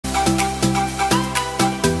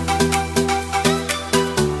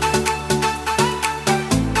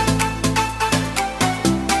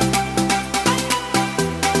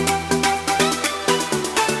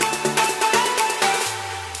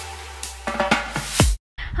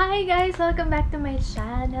Hi guys! Welcome back to my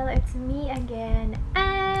channel. It's me again,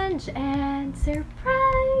 Ange, and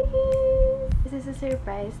surprise! This is a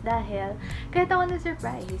surprise dahil kahit ako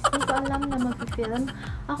na-surprise, hindi ko alam na mag-film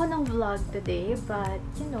ako ng vlog today, but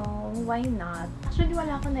you know, why not? Actually,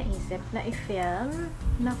 wala akong naisip na i-film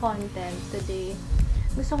na content today.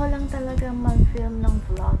 Gusto ko lang talaga mag-film ng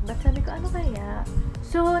vlog, but sabi ko, ano kaya?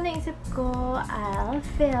 So, naisip ko, I'll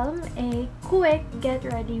film a quick get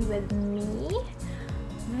ready with me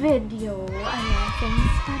video. Ayan,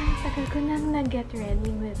 since parang tagal ko nang nag-get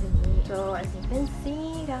ready with me. So, as you can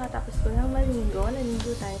see, kakatapos ko lang maligo.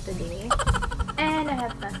 Naligo tayo today. And I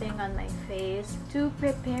have nothing on my face to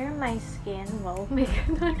prepare my skin. Wow, my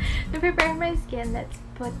God. To prepare my skin, let's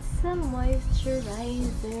put some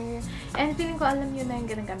moisturizer. And feeling ko alam nyo na yung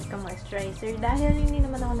ginagamit ko moisturizer. Dahil hindi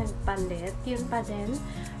naman ako nagpalit. Yun pa din.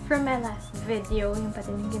 From my last video, yung pa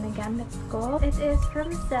din yung ginagamit ko. It is from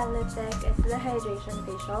Celeteque. It's the Hydration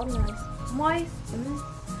Facial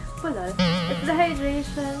It's the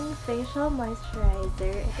Hydration Facial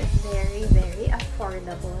Moisturizer. It is very, very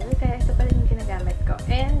affordable. Kaya ito pa rin yung ginagamit ko.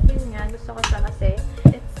 And yun nga, gusto ko siya kasi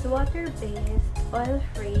it's water-based,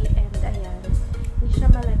 oil-free, and ayan, hindi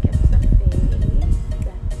siya malagyan sa face.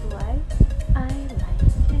 That's why I like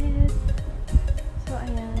it. So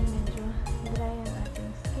ayan, medyo dry ang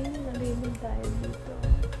ating skin. Nabibig tayo dito.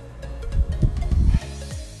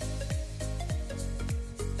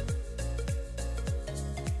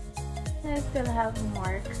 I still have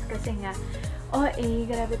marks kasi nga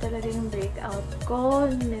grabe talaga yung breakout ko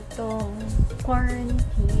nitong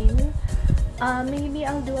quarantine. Maybe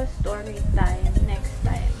I'll do a story time next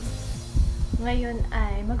time. Ngayon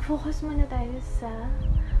ay mag-focus muna tayo sa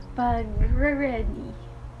pag-ready.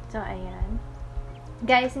 So ayan.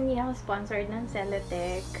 Guys, hindi ako sponsored ng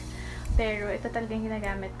Celeteque, pero ito talaga yung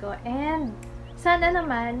ginagamit ko. And sana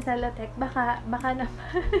naman Celeteque, baka naman.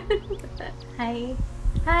 Hi!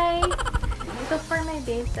 So for my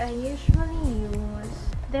base, I usually use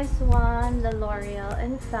this one, the Loreal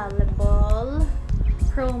Infallible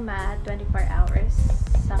Pro Matte 24 hours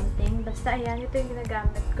something. Basta ayan, ito yung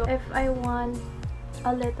ginagamit ko. If I want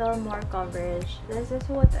a little more coverage, this is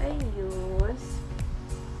what I use.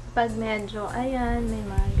 Pag medyo, ayan, may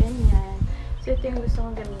mga ganyan. So ito yung gusto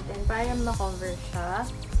kong gamitin para ma-cover siya.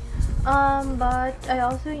 But I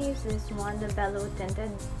also use this one, the Belo Tinted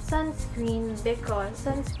Sunscreen, because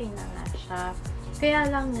sunscreen na nga siya. Kaya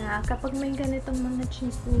lang nga, kapag may ganitong mga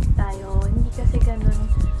chismis tayo, hindi kasi ganun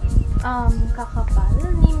kakapal.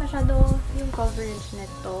 Hindi masyado yung coverage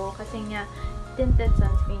nito kasi nga tinted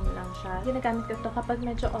sunscreen lang siya. Ginagamit ko ito kapag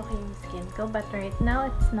medyo okay yung skin ko, but right now,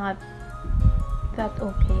 it's not that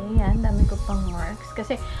okay. Yan, dami ko pang marks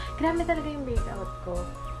kasi grabe talaga yung breakout ko.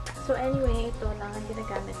 So anyway, ito lang ang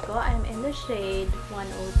ginagamit ko. I'm in the shade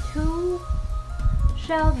 102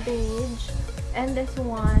 Shell Beige. And this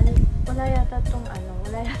one, wala yata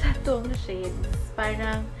tong shades.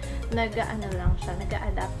 Parang nag-ano lang siya,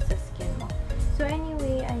 nag-adapt sa skin mo. So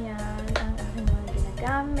anyway, ayan ang aking mga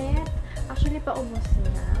ginagamit. Actually, paubos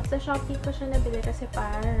na. Sa Shopee ko siya nabili kasi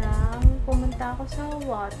parang pumunta ako sa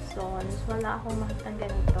Watsons. Wala akong makitang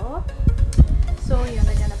ganito. So, yun,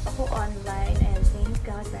 naghanap ako online and thank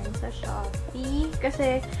God rin sa Shopee.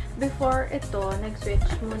 Kasi, before ito, nag-switch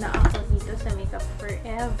muna ako dito sa Makeup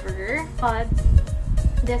Forever. But,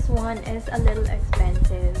 this one is a little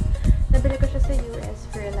expensive. Nabili ko siya sa US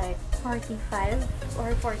for like $45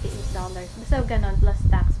 or $48. Basta ganon, plus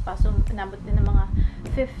tax pa. So, nabot din ng mga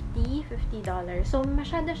 $50. So,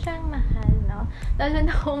 masyado siyang mahal, no? Lalo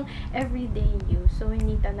na kung everyday use. So,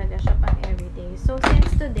 hindi talaga siya pang everyday. So,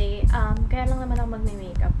 since today, kaya lang naman ako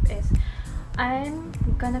magme-makeup is, I'm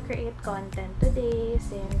gonna create content today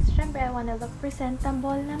since, syempre, I wanna look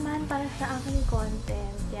presentable naman para sa aking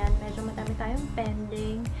content. Yan, medyo madami tayong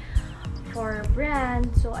pending for brand.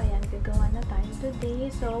 So, ayan, gagawa na tayo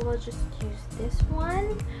today. So, we'll just use this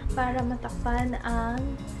one para matakpan ang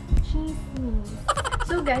chismis.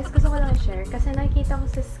 So, guys, gusto ko lang i-share kasi nakikita ko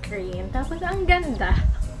sa screen. Tapos, ang ganda.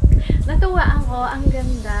 Natuwa ako. Ang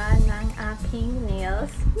ganda ng aking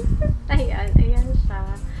nails. Ayan siya.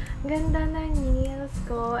 Ganda ng nails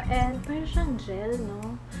ko. And, parang siyang gel,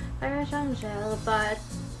 no? Parang siyang gel. But,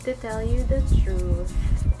 to tell you the truth,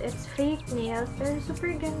 it's fake nails, pero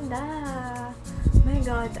super ganda. My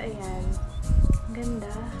God, ayan.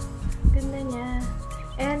 Ganda. Ganda niya.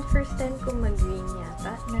 And first time kong mag-green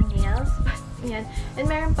yata na nails. Yan. And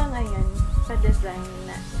meron pang ayan, pa-design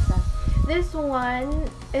na isa. This one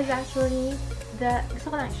is actually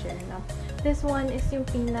gusto ko lang share, no? This one is yung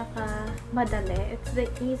pinaka-madali. It's the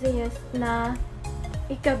easiest na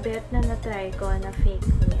ikabit na na-try ko na fake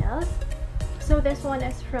nails. So, this one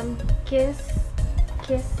is from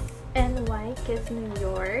Kiss NY, Kiss New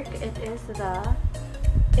York. It is the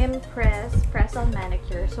Impress Press-On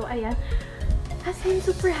Manicure. So, ayan. As in,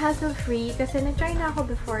 super hassle-free. Kasi nag-try na ako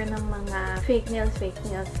before ng mga fake nails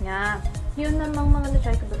nga. Yun namang mga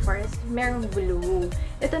na-try ko before is merong glue.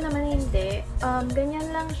 Ito naman hindi. Ganyan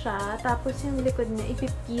lang siya. Tapos yung likod niya,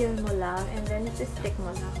 ipipeel mo lang. And then, isi-stick mo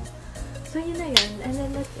lang. So, yun na yun. And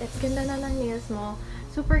then, that's it. Ganda na ng nails mo.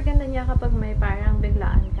 Super ganda niya kapag may parang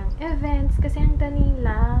biglaan kang events. Kasi ang dali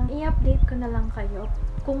lang. I-update ko na lang kayo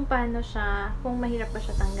kung paano siya, kung mahirap ba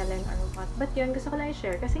siya tanggalin or what. But yun, gusto ko lang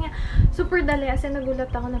i-share. Kasi nga, super dali. As in,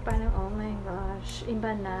 nagulat ako na parang, oh my gosh,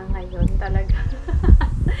 iba na ngayon talaga.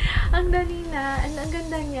 Ang dali na. And ang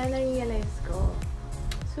ganda niya, na-realize ko.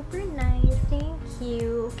 Super nice. Thank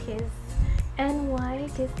you, Kiss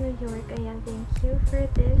NY, Kiss New York. Ayan, thank you for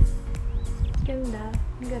this. Ganda.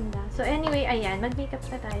 Ganda. So, anyway, ayan. Mag-makeup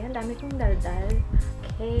na tayo. Ang dami kong daldal.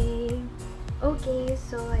 Okay. Okay,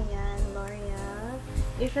 so, ayan. L'Oreal.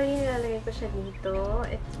 Usually, nilalagay ko siya dito.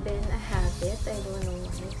 It's been a habit. I don't know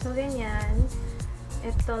why. So, ganyan.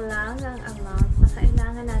 Ito lang ang amount na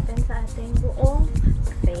kailangan natin sa ating buong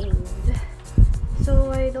face.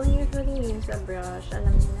 So, I don't usually use a brush.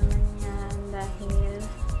 Alam niyo naman yan. Dahil,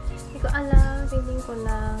 hindi ko alam. Feeling ko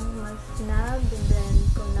lang mas na-blend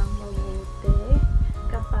ko ng mabuti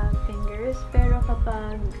kapag fingers. Pero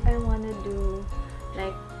kapag I wanna do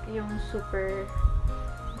like yung super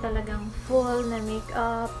talagang full na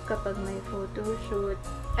makeup kapag may photo shoot,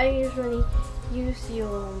 I usually use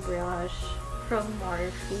yung brush from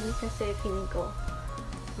Morphe kasi feeling ko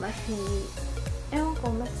mas ewan ko,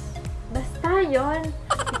 mas basta yun.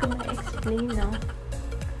 Hindi ko ma-explain, no?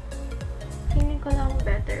 Feeling ko lang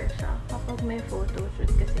better siya kapag may photo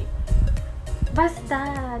shoot kasi basta,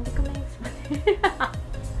 hindi ko ma-explain.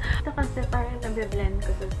 Ito kasi parang nabe-blend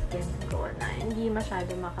ko sa skin ko na hindi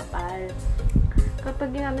masyado makapal.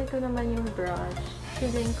 Kapag ginamit ko naman yung brush,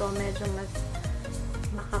 feeling ko medyo mas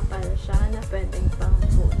makapal siya na pwedeng pang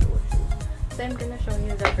photo shoot. So, I'm gonna show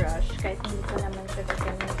you the brush kahit hindi ko naman siya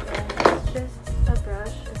gagamitin. It's just a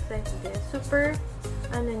brush. It's like this. Super,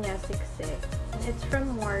 ano niya, siksik. It's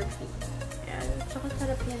from Morphe. Ayan. Tsaka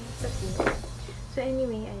sarap yan sa skin. So,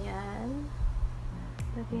 anyway, ayan.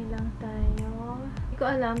 Lagay lang tayo. Hindi ko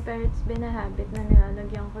alam, pero it's been a habit na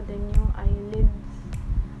nilalagyan ko din yung eyelids.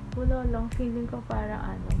 Wala lang, feeling ko para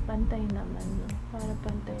ano, pantay naman, no? Para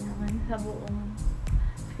pantay naman sa buong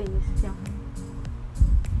face yung.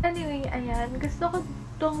 Anyway, ayan, gusto ko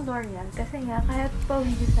tong L'Oreal kasi nga, kahit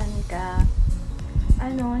pawisan ka,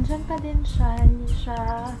 ano, andyan pa din siya, hindi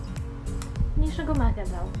siya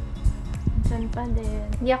gumagalaw. Andyan pa din.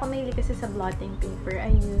 Hindi ako mahilig kasi sa blotting paper.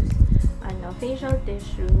 I use, facial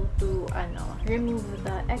tissue to, remove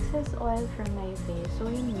the excess oil from my face. So,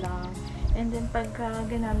 yun lang. And then, pag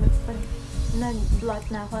nag-blot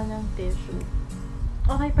na ako ng tissue,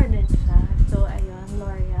 okay pa din siya. So, ayun,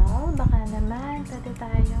 L'Oreal. Baka naman, pwede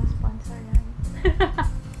tayong sponsoran.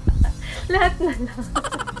 Lahat na lang.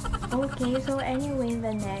 Okay, so anyway,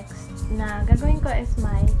 the next na gagawin ko is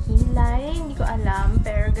my kilay. Hindi ko alam,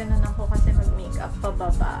 pero ganun ako kasi mag-makeup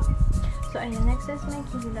pababa. So, ayun, next is my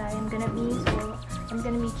kilay. I'm gonna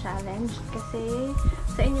be challenged kasi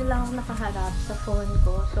sa inyo lang ako nakaharap sa phone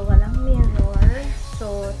ko. So, walang mirror.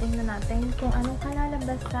 So, tingnan natin kung anong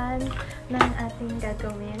kalalabasan ng ating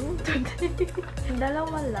gagawin today.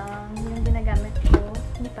 Dalawa lang yung ginagamit ko.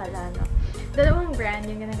 Hindi pala, no? Dalawang brand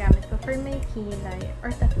yung ginagamit ko for my kilay.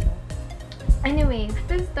 Or tatlo. Anyway,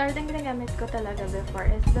 to start, ang ginagamit ko talaga before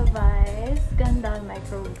is the Beige Gandoll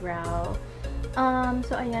Micro Brow.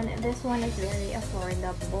 So, ayan, this one is very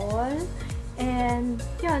affordable. And,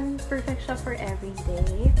 yun, perfect siya for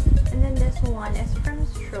everyday. And then, this one is from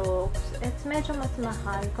Strokes. It's medyo mas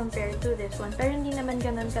mahal compared to this one. Pero, hindi naman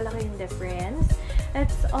ganun kalaki yung difference.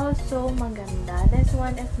 It's also maganda. This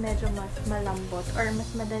one is medyo mas malambot or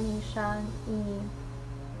mas madali siyang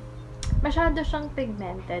masyado siyang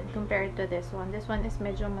pigmented compared to this one. This one is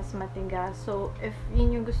medyo mas matigas. So, if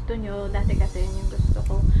yun yung gusto nyo, dati kasi yun yung gusto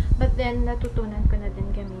ko. But then, natutunan ko na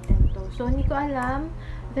din gamitin to. So, hindi ko alam.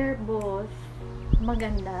 They're both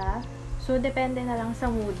maganda. So, depende na lang sa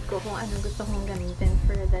mood ko kung anong gusto kong gamitin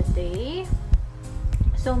for the day.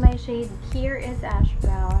 So, my shade here is ash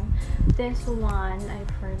brown. This one, I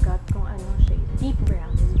forgot kung anong shade. Deep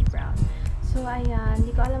brown. Deep brown. So, ayan.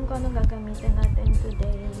 Hindi ko alam kung anong gagamitin natin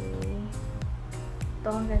today.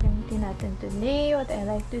 Ito ang gagamitin natin today. What I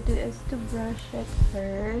like to do is to brush it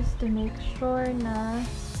first to make sure na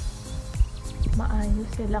maayos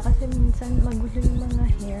sila. Kasi minsan magulo yung mga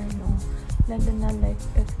hair, no? Lalo na like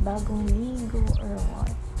if bagong ligo or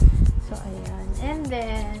what. So, ayan. And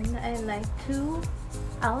then, I like to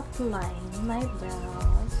outline my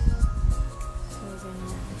brows. So,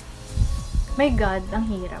 ganyan. My God, ang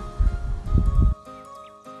hirap.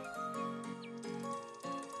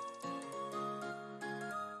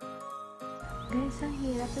 Guys, ang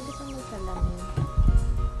hirap. Pwede pa magsalamin.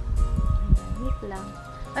 Ayan, wait lang.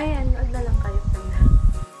 Ayan, wag na lang kayo from na.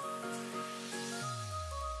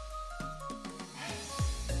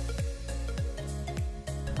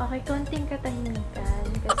 Okay, konting katahimikan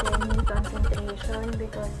kasi I need concentration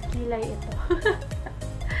because kilay ito.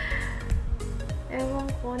 Ewan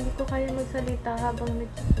ko, hindi ko kaya magsalita habang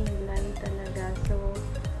nagkikilay talaga. So,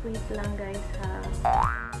 wait lang guys ha.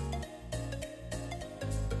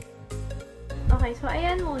 Okay, so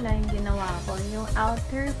ayan muna yung ginawa ko, yung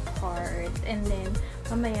outer part, and then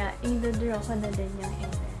mamaya i-draw ko na din yung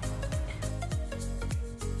inner.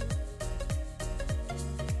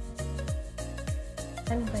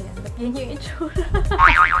 Ano ba yan? Ba't yun yung itsura?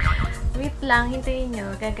 Wait lang, hintayin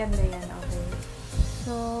nyo. Gaganda yan, okay.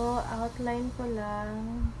 So, outline ko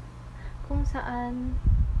lang kung saan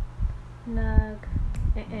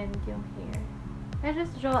nag-end yung hair. I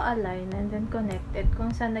just draw a line and then connect it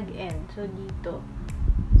kung saan nag-end. So, dito.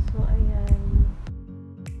 So, ayan.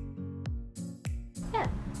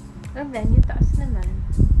 Yan. And then, yung taas naman.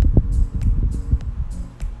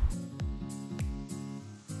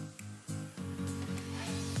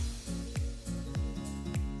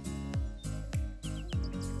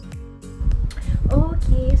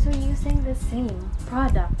 Okay, so using the same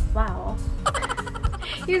product. Wow.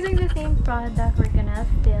 Using the same product, we're gonna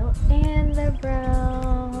fill in the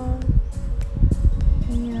brows.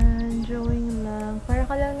 Ayan, drawing lang. Para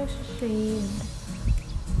ka lang nag-shade.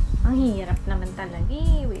 Ang hirap naman talaga.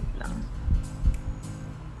 Wait lang.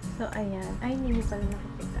 So, ayan. Ay, hindi pala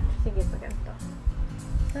nakikita. Sige, pa ganito.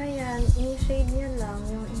 So, ayan. I-shade niya lang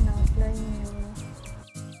yung in-outline niyo.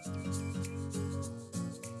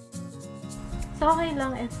 So, okay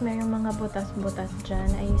lang if mayroong mga butas-butas dyan.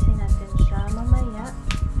 Ayusin natin siya mamaya.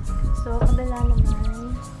 So, kabila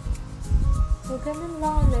naman. So, ganun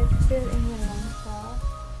lang ulit. Fill in nyo lang siya.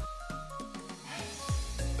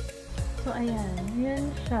 So, ayan. Yun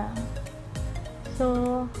siya. So,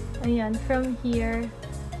 ayan. From here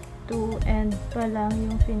to end pa lang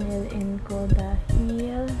yung finil in ko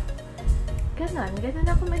dahil ganun. Ganun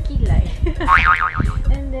ako magkilay.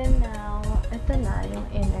 And then now, ito na yung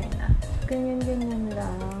inner na. Ganyan-ganyan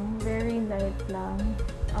lang. Very light lang.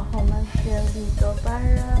 Ako mag-fill dito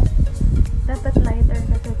para dapat lighter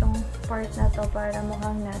kasi itong part na to para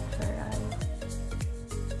mukhang natural.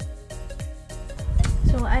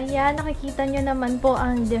 So, ayan. Nakikita nyo naman po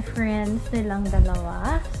ang difference nilang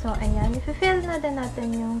dalawa. So, ayan. I-fill na din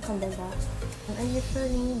natin yung kabila. I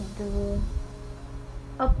usually do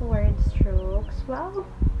upward strokes. Wow!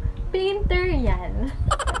 Painter yan!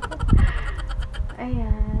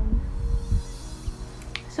 Ayan.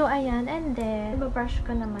 So, ayan. And then, ibabrush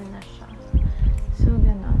ko naman na siya. So,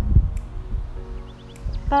 ganon.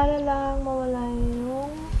 Para lang mawala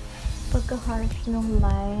yung pagka-harsh ng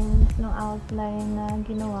lines, ng outline na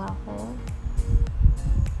ginawa ko.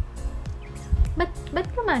 Ba't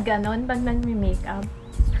ka maganon pag nag-makeup?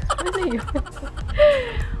 Ano yun?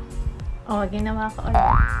 Oh, ginawa ko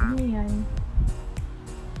ulit. Ano yan?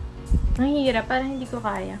 Ang hirap. Parang hindi ko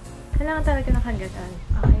kaya. Kailangan talaga nakagatal.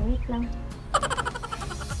 Okay, wait lang.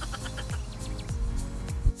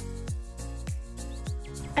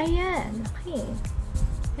 Ayan, okay.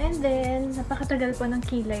 And then, napakatagal po ng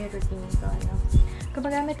kilay routine ko, ano.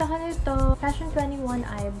 Kapag gamit ako nito, Fashion 21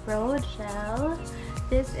 Eyebrow Gel.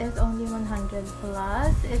 This is only 100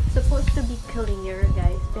 plus. It's supposed to be clear,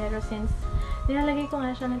 guys. Pero since nilalagay ko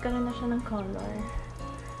nga siya, nagkaroon na siya ng color.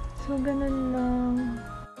 So, ganun lang.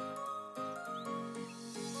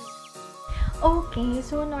 Okay,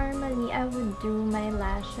 so normally, I would do my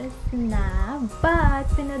lashes na, but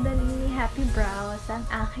pinadali ni Happy Brows ang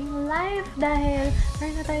aking life dahil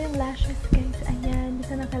meron na tayong lashes, guys. Ayan, hindi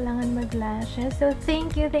ko na kailangan mag-lashes. So,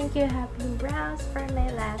 thank you, Happy Brows for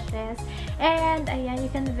my lashes. And, ayan,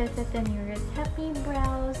 you can visit the nearest Happy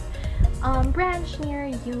Brows branch near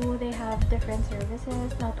you. They have different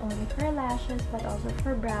services, not only for lashes, but also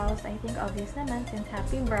for brows. I think obvious naman since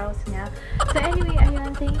Happy Brows nga. So anyway,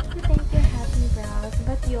 ayun, thank you, Happy Brows.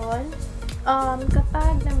 But yun,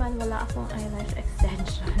 kapag naman wala akong eyelash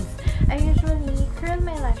extensions, I usually curl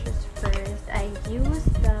my lashes first. I use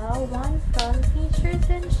the one from Features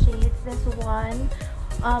and Shades. This one,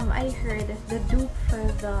 I heard is the dupe for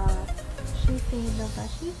the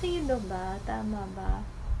Shiseido ba? Tama ba?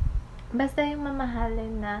 Basta yung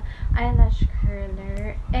mamahalin na eyelash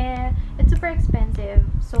curler. Eh, it's super expensive.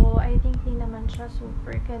 So, I think di naman siya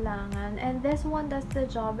super kailangan. And this one does the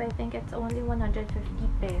job. I think it's only 150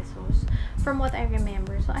 pesos from what I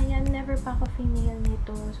remember. So, ayan, never pa ako finail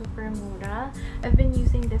nito. Super mura. I've been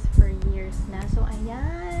using this for years na. So,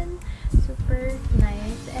 ayan. Super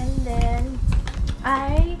nice. And then,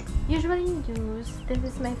 I usually use, this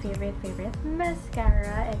is my favorite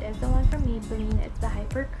mascara. It is the one from Maybelline. It's the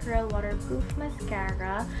Hypercurl Waterproof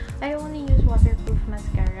Mascara. I only use waterproof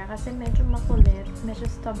mascara kasi medyo makulit. Medyo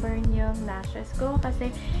stubborn yung lashes ko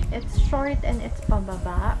kasi it's short and it's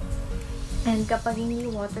pababa. And kapag hindi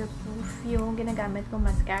waterproof yung ginagamit kong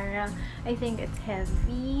mascara, I think it's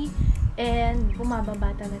heavy and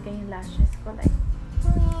bumababa talaga yung lashes ko. Like,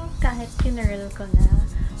 kahit kinurl ko na,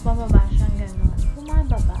 bumababa siyang ganon.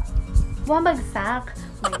 Bumababa. Bumabagsak.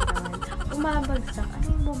 Oh my God. Bumabagsak. Ano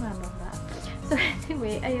yung bumababa? So,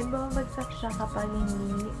 anyway, ayun, bumabagsak siya kapag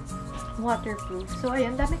hindi waterproof. So,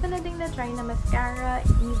 ayun, dami ko na ding na-try na mascara,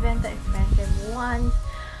 even the expensive ones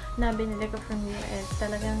na binili ko from US.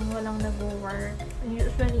 Talagang walang nag-work.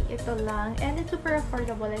 Usually, ito lang. And it's super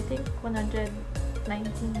affordable. I think, 199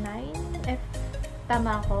 if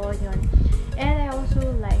tama ko yun. And I also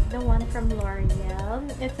like the one from Loreal.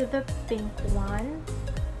 It's the pink one.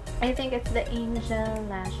 I think it's the Angel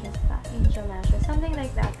Lashes. Angel Lashes. Something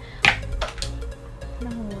like that.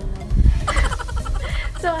 Nahulog.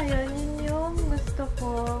 So, ayun. Yun yung gusto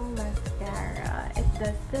kong mascara. It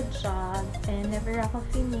does the job. And never ako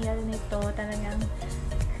finail nito. Talagang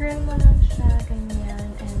curl mo lang siya. Ganyan.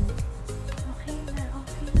 And okay na.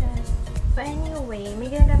 Okay na. So, anyway,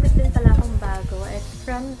 may ginagamit din pala akong bago. It's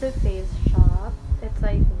from the Face Shop. It's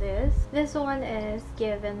like this. This one is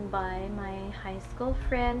given by my high school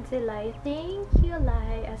friend, si Lai. Thank you,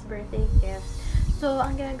 Lai, as birthday gift. So,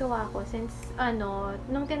 ang ginagawa ko, since,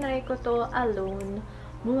 nung tinry ko to alone,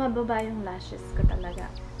 bumababa yung lashes ko talaga.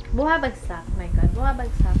 Bumabagsak. My God,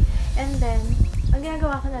 bumabagsak. And then, ang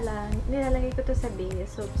ginagawa ko na lang, nilalagay ko to sa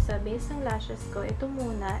base. So, sa base ng lashes ko, ito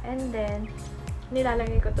muna. And then,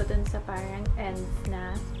 nilalagay ko to dun sa parang ends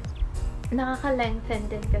na nakaka-lengthen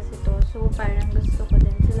din kasi to. So, parang gusto ko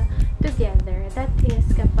din sila together. That is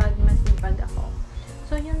kapag masipag ako.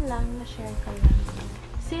 So, yun lang. Na-share ko lang.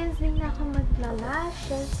 Since di na ako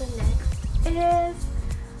magla-lashes, the next is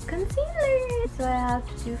concealer. So, I have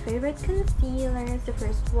two favorite concealers. The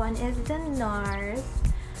first one is the NARS.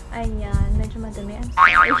 Ayan. Medyo madami. I'm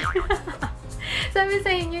sorry. Sabi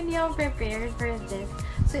sa inyo, hindi ako prepared for this.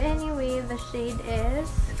 So, anyway, the shade is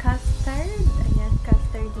Custard. Ayan,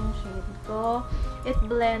 Custard yung shade ko. It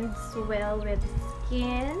blends well with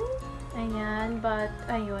skin. Ayan, but,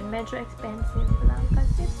 ayun, medyo expensive lang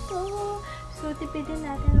kasi to. So, tipidin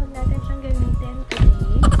natin. Huwag natin siyang gamitin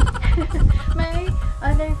today. My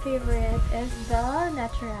other favorite is the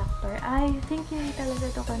Naturactor. I think hindi talaga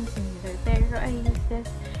to concealer. Pero I use this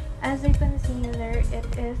as a concealer. It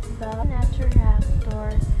is the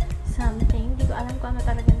Naturactor something. Hindi ko alam kung ano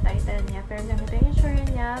talagang title niya. Pero ganito yung shade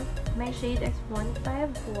niya. My shade is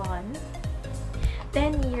 151.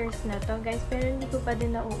 10 years na to, guys. Pero hindi ko pa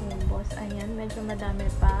din nauubos. Ayan, medyo madami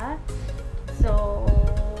pa. So,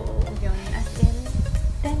 yun. As in,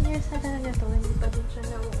 10 years na talaga to. Hindi pa din siya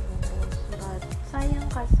nauubos. But, sayang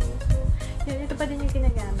kasi. So, yun. Ito pa din yung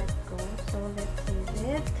ginagamit ko. So, let's use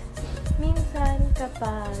it. Minsan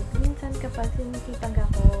kapag sinisipag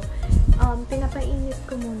ako, pinapainit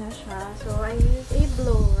ko muna siya. So, I use a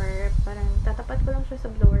blower. Parang, tatapat ko lang siya sa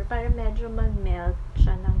blower para medyo mag-melt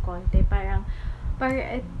siya ng konti. Para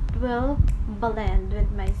it will blend with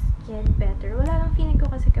my skin better. Wala lang feeling ko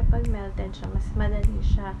kasi kapag melted siya, mas madali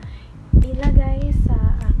siya ilagay sa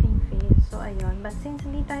aking face. So, ayun. But since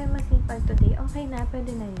hindi tayo masipag today, okay na.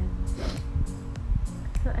 Pwede na yan.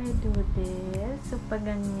 So, I do this. So, pag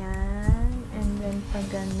ganyan. And then, pag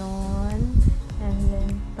ganon. And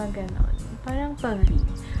then, pag ganon. Parang pag-V.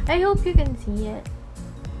 I hope you can see it.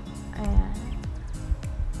 Ayan.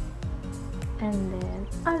 And then,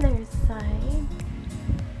 other side.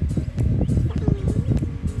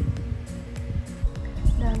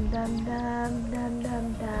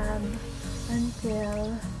 Dab.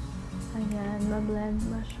 Until, ayan, ma-blend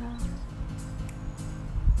mo siya.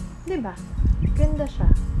 Diba? Ganda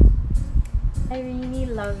siya. I really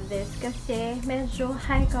love this kasi medyo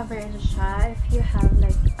high coverage siya if you have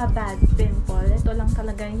like a bad pimple. Ito lang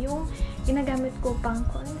talaga yung ginagamit ko pang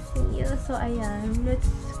conceal. So, ayan.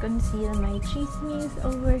 Let's conceal my chismis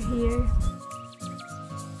over here.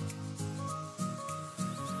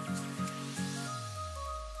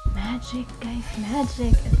 Magic, guys.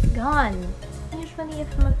 Magic. It's gone. usually,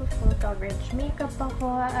 if mag-full coverage makeup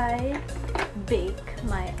ako, I bake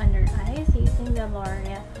my under eyes using the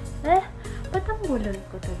Loreal. Ba't ang bulol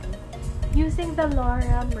ko tuloy? Using the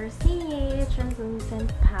Loreal Mercier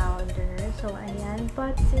translucent powder. So, ayan.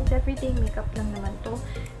 But, since everyday makeup lang naman to,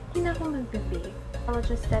 hindi na ako magbe-bake. I'll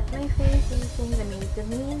just set my face using the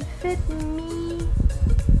Maybelline Fit Me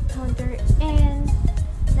powder in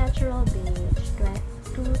Natural Beige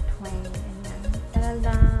 220. Ayan. Para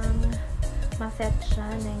lang maset siya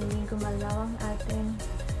na hindi gumalaw ang ating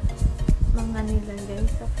mga nilagay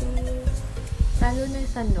sa face. Lalo na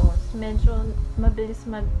sa nose. Medyo mabilis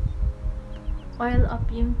oil up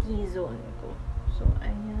yung T-zone ko. So,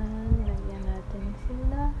 ayan. Lagyan natin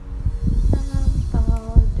sila ng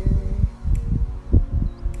powder.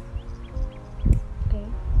 Okay.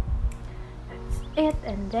 That's it.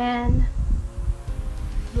 And then,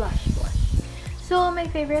 blush. So, my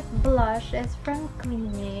favorite blush is from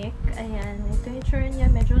Clinique. Ayan. Ito yung tsura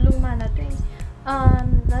niya. Medyo luma na ito.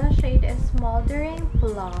 The shade is Smoldering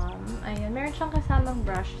Plum. Ayan. Meron siyang kasamang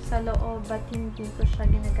brush sa loob, but hindi ko siya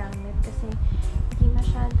ginagamit kasi hindi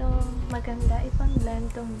masyadong maganda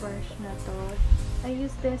ipang-blend tong brush na to. I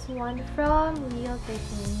use this one from Real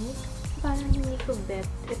Technique. Parang hindi ko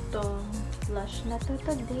bet itong blush na to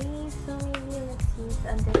today. So, maybe let's use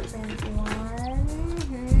a different one.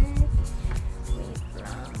 Wait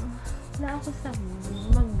lang. Wala ako sa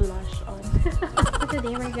mag-blush on. So,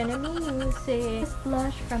 today we're gonna be using this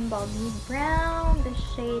blush from Bobbi Brown. The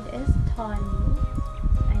shade is Tawny.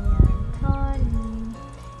 Ayan, Tawny.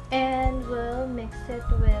 And we'll mix it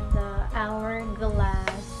with the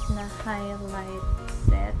Hourglass na highlight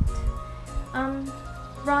set.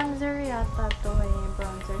 Bronzer yata to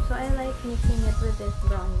bronzer. So, I like mixing it with this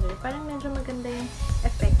bronzer. Parang medyo maganda yung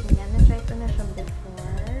effect niya. Na-try ko na siya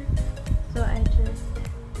before. So, I just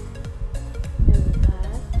do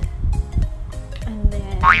that. And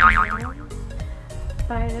then,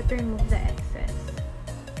 para to remove the excess.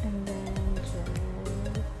 And then, just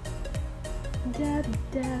dab.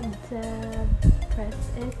 Press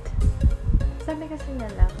it. Sabi kasi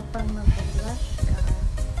nila, kapag mag-blush ka,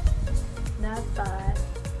 dapat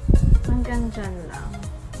hanggang dyan lang.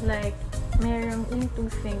 Like, merong yung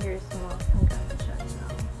 2 fingers mo hanggang dyan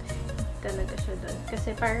lang. Talaga siya dun.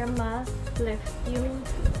 Kasi para ma-lift yung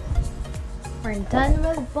we're done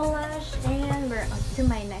with blush and we're on to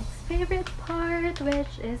my next favorite part,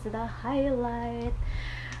 which is the highlight.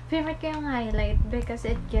 Favorite ko yung highlight because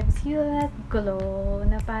it gives you that glow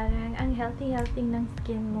na parang ang healthy ng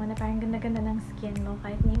skin mo, na parang ganda-ganda ng skin mo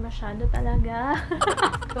kahit hindi masyado talaga.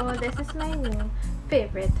 So, this is my new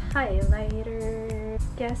favorite highlighter.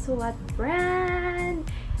 Guess what brand?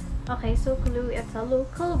 Okay, so clue, it's a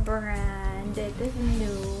local brand. It is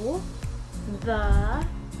new. The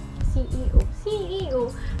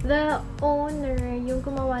CEO. The owner, yung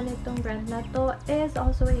gumawa nitong brand na to, is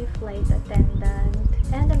also a flight attendant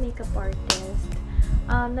and a makeup artist.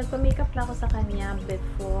 Nagpa-makeup na ako sa kanya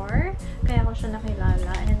before, kaya ko siya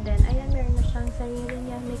nakilala. And then, ayan, meron na siyang sarili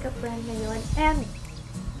niya makeup brand ngayon. And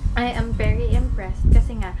I am very impressed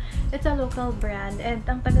kasi nga, it's a local brand. And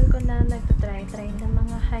ang tagal ko na nagtatry ng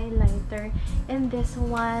mga highlighter. And this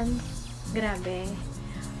one, grabe.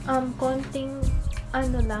 Konting,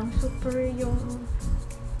 lang, super yung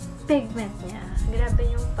pigment niya. Grabe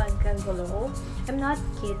yung pagka-glow. I'm not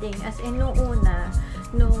kidding. As in, nung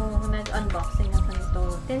nag-unboxing ako nito,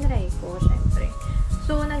 tinry ko, syempre.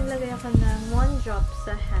 So, naglagay ako ng 1 drop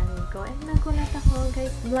sa hand ko. And nagulat ako,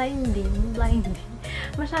 guys, blinding.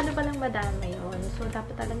 Masyado palang madami yun. So,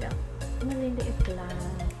 dapat talaga maliliit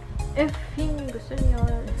lang. If yung gusto nyo,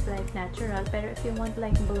 it's like natural. Pero if you want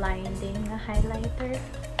like blinding na highlighter,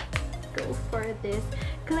 go for this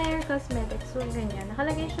Clair Cosmetics. So, ganyan.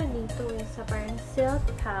 Nakalagay siya dito sa parang silk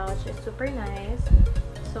pouch. It's super nice.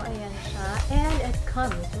 So, ayan siya. And it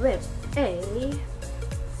comes with a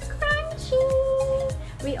scrunchie!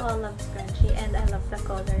 We all love scrunchie. And I love the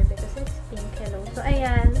color because it's pink. Hello. So,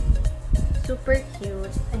 ayan. Super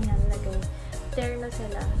cute. Ayan, lagay. There na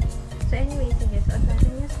sila. So, anyway, sige. So,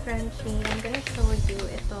 natin yung scrunchie. I'm gonna show you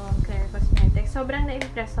itong Clair Cosmetics. Sobrang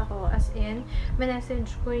na-impress ako. As in,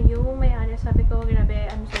 message ko yung may-ari. Sabi ko, grabe,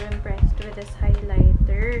 I'm so impressed with this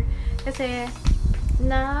highlighter. Kasi,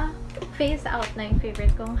 na-phase out na yung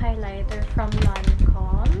favorite kong highlighter from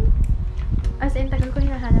Lancome. As in, tagal ko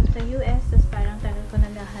hinahanap sa US. Tapos, parang tagal ko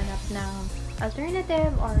naghahanap ng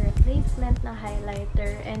alternative or replacement na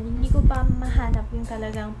highlighter. And hindi ko pa mahanap yung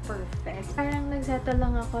talagang perfect. Parang nagsettle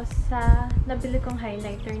lang ako sa nabili kong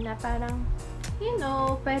highlighter na parang, you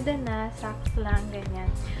know, pwede na, saks lang, ganyan.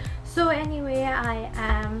 So, anyway, I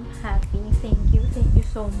am happy. Thank you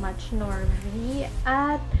so much, Norby.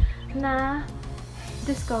 At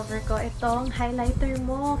discover ko itong highlighter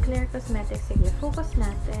mo, Clair Cosmetics. Sige, focus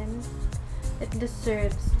natin. It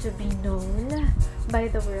deserves to be known by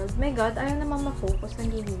the world. My God, ayaw naman ma-focus.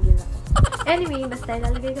 Nanggigigil ako. Anyway, basta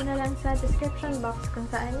ilalagay ko na lang sa description box kung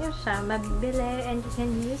saan nyo siya mabibili. And you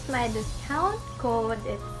can use my discount code.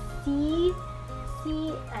 It's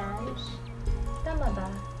CCANG. Tama ba?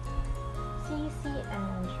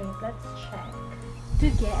 CCANG. Wait, let's check. To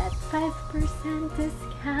get 5%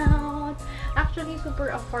 discount. Actually, super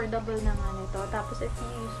affordable na nga nito. Tapos, if you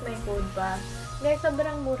use my code ba, guys,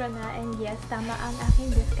 sobrang mura na. And yes, tama ang aking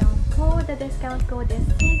discount code. The discount code is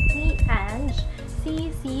CCANG.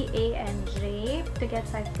 CCANJ to get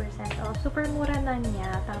 5% off. Super mura na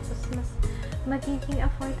niya. Tapos, mas magiging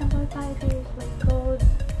affordable pa if you use my code.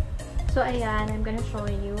 So, ayan, I'm gonna show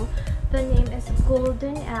you. The name is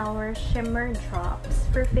Golden Hour Shimmer Drops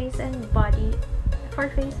for face and body. For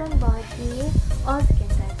face and body, all skin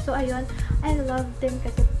types. So, ayun, I love din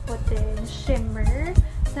kasi putin shimmer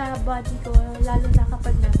sa body ko, lalo na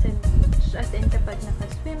kapag nasa beach, as in kapag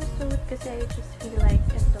naka-swimsuit, kasi I just feel like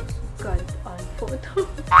it looks good on photo.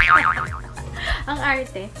 Ang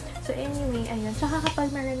arte. So, anyway, ayun. Tsaka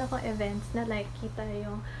kapag meron akong events na like, kita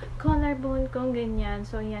yung collarbone kong ganyan.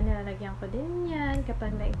 So, yan, nilalagyan ko din yan.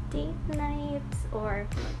 Kapag like date nights or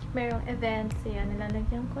merong events, yan,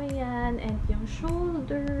 nilalagyan ko yan. And yung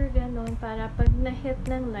shoulder, ganon. Para pag na-hit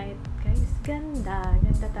ng light, guys, ganda.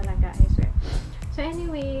 Ganda talaga, I swear. So,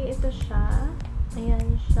 anyway, ito siya.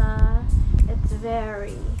 Ayan siya. It's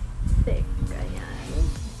very thick. Ayan.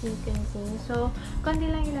 As you can see. So, konti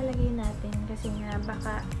lang ilalagay natin kasi nga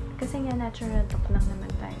natural look lang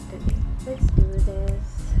naman tayo today. Let's do this.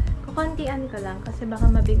 Kukuntian ko lang kasi baka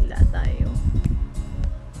mabigla tayo.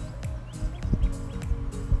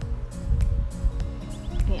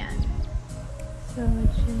 Ayan. So,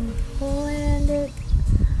 just blend it.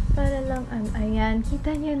 Para lang, ayan.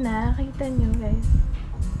 Kita nyo na. Kita nyo, guys.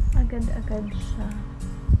 Agad-agad siya.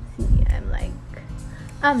 See, I'm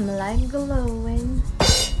like glowing.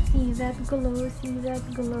 See that glow, see that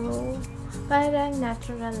glow. Parang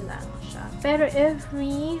natural lang siya. Pero if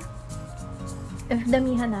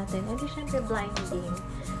damihan natin, edi syempre blinding.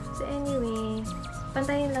 So anyway,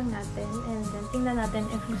 pantayin lang natin and then tingnan natin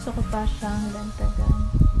if gusto ko pa siyang lantagan.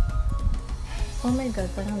 Oh my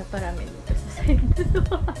God, parang naparami dito sa side.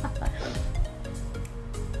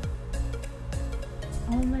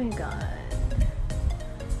 Oh my God.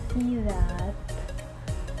 See that?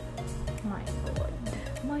 My God.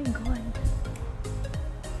 My God.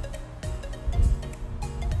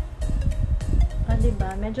 Oh, diba?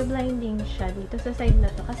 Medyo blinding siya dito sa side na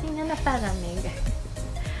to. Kasi nga naparami, guys.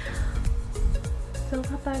 So,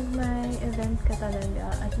 kapag may event ka talaga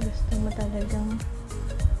at gusto mo talagang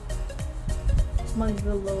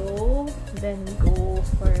mag-glow, then go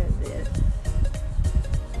for this.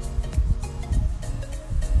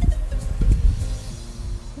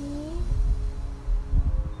 See?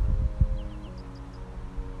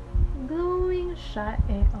 Glowing siya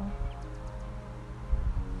eh, oh.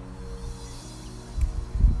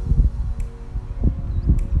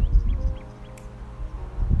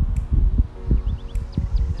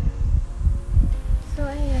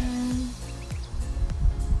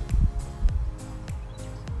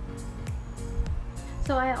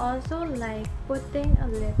 So, I also like putting a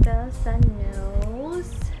little sa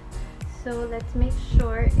nose. So, let's make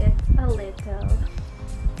sure it's a little.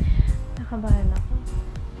 Nakabahan ako.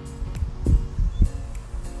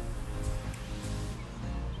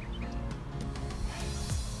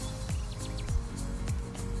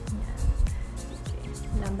 Yan. Okay.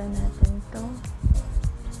 Laban natin to.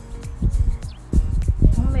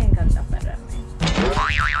 Oh my God, naparami.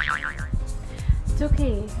 It's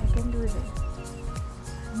okay. I can do this.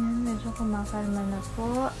 Ayan, medyo kumakalma na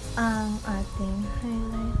po ang ating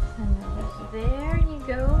highlight sa nose. There you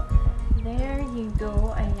go. There you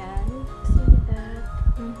go. Ayan. See that?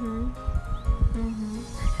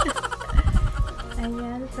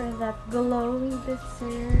 Ayan, for that glow we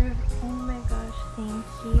deserve. Oh my gosh, thank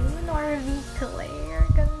you. Norvy Clair.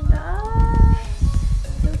 Ganda!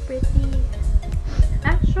 So pretty.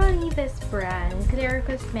 Actually, this brand, Clair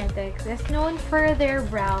Cosmetics, is known for their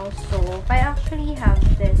brow soap. I actually have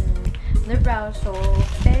the brow soap,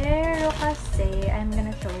 pero kasi, I'm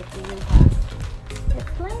gonna show it to you, ha?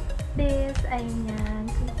 It's like this. Ayan,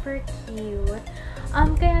 super cute.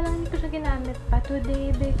 Kaya lang hindi ko siya ginamit pa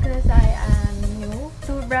today because I am new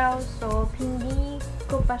to brow soap. Hindi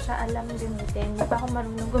ko pa siya alam gamitin. Hindi pa ako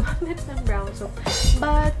marunong gumamit ng brow soap.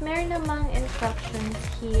 But, meron namang instructions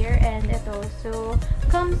here and it also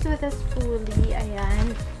comes with a spoolie.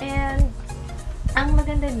 Ayan. And, ang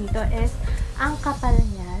maganda dito is, ang kapal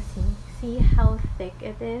niya. see how thick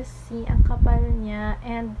it is. See, ang kapal niya.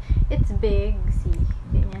 And it's big. See,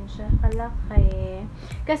 ganyan siya kalaki.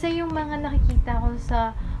 Kasi yung mga nakikita ko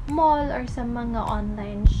sa mall or sa mga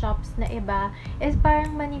online shops na iba is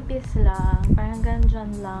parang manipis lang. Parang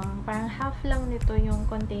ganyan lang. Parang half lang nito yung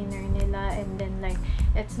container nila. And then like,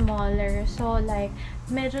 it's smaller. So like,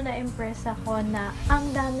 medyo na-impress ako na ang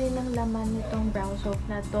dami ng laman nitong brow soap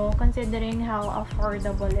na to, considering how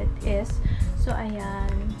affordable it is. So,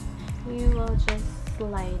 ayan. You will just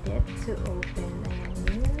slide it to open. Ayan,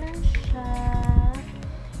 yun lang siya.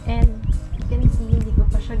 And, you can see, hindi ko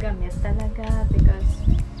pa siya gamit talaga because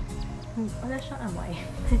wala siyang amoy.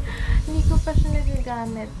 Hindi ko pa siya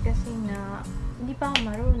nagagamit kasi nga hindi pa ako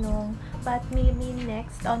marunong. But maybe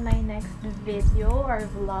next, on my next video or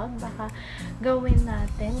vlog, baka gawin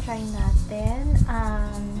natin, try natin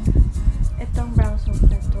itong brow soap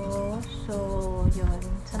na to. So, yun.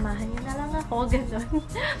 Samahan niyo na lang ako, ganun.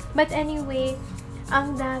 But anyway,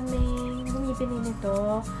 ang daming bumibili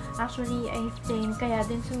nito. Actually, I think, kaya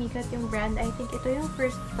din sumikat yung brand. I think ito yung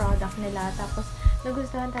first product nila. Tapos,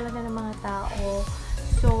 nagustuhan talaga ng mga tao.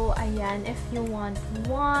 So, ayan, if you want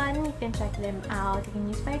one, you can check them out. You can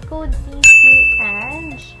use my code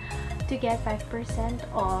CCANG to get 5%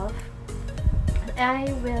 off. I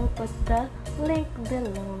will put the link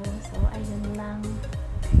below. So, ayun lang.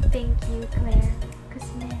 Thank you, Clair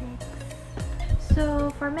Cosmetics.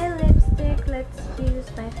 So, for my lipstick, let's use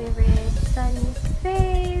my favorite Sunnies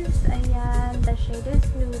face. Ayan, the shade is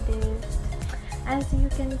Nudist. As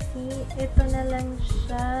you can see, ito na lang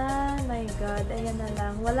siya. My God, ayan na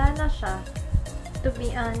lang. Wala na siya. To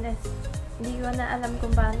be honest, hindi ko na alam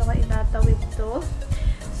kung paano ko itatawid to.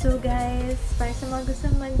 So guys, para sa mga gusto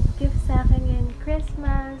mag-gift sa akin ngayon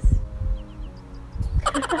Christmas.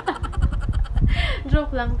 Joke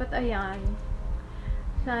lang, but ayan.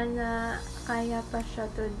 Sana kaya pa siya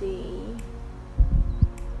today.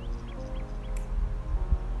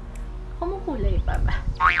 Kumukulay pa ba?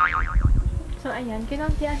 So, ayan.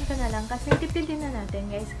 Kinuntian ko na lang kasi tipid din na natin,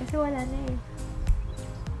 guys. Kasi wala na eh.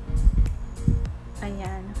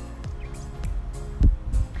 Ayan.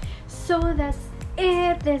 So, that's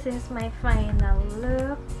it. This is my final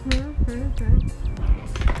look.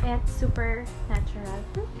 It's super natural.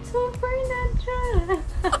 Super natural!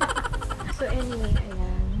 So, anyway,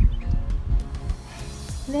 ayan.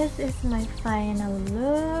 This is my final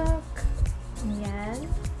look. Ayan.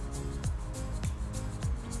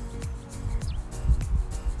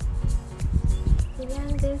 Ayan,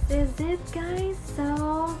 this is it, guys. So,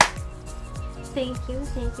 thank you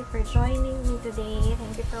for joining me today.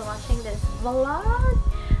 Thank you for watching this vlog.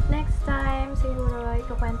 Next time, siguro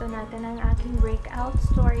ikukwento natin ang aking breakout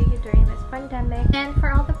story during this pandemic. And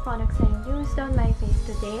for all the products I used on my face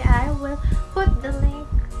today, I will put the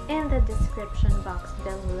link in the description box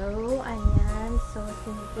below. Ayan. So,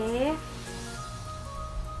 sige.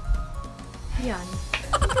 Yan.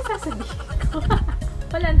 Ano sasabihin ko?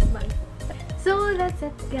 Wala naman. So, that's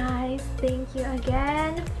it, guys. Thank you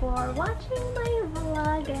again for watching my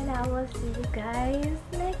vlog, and I will see you guys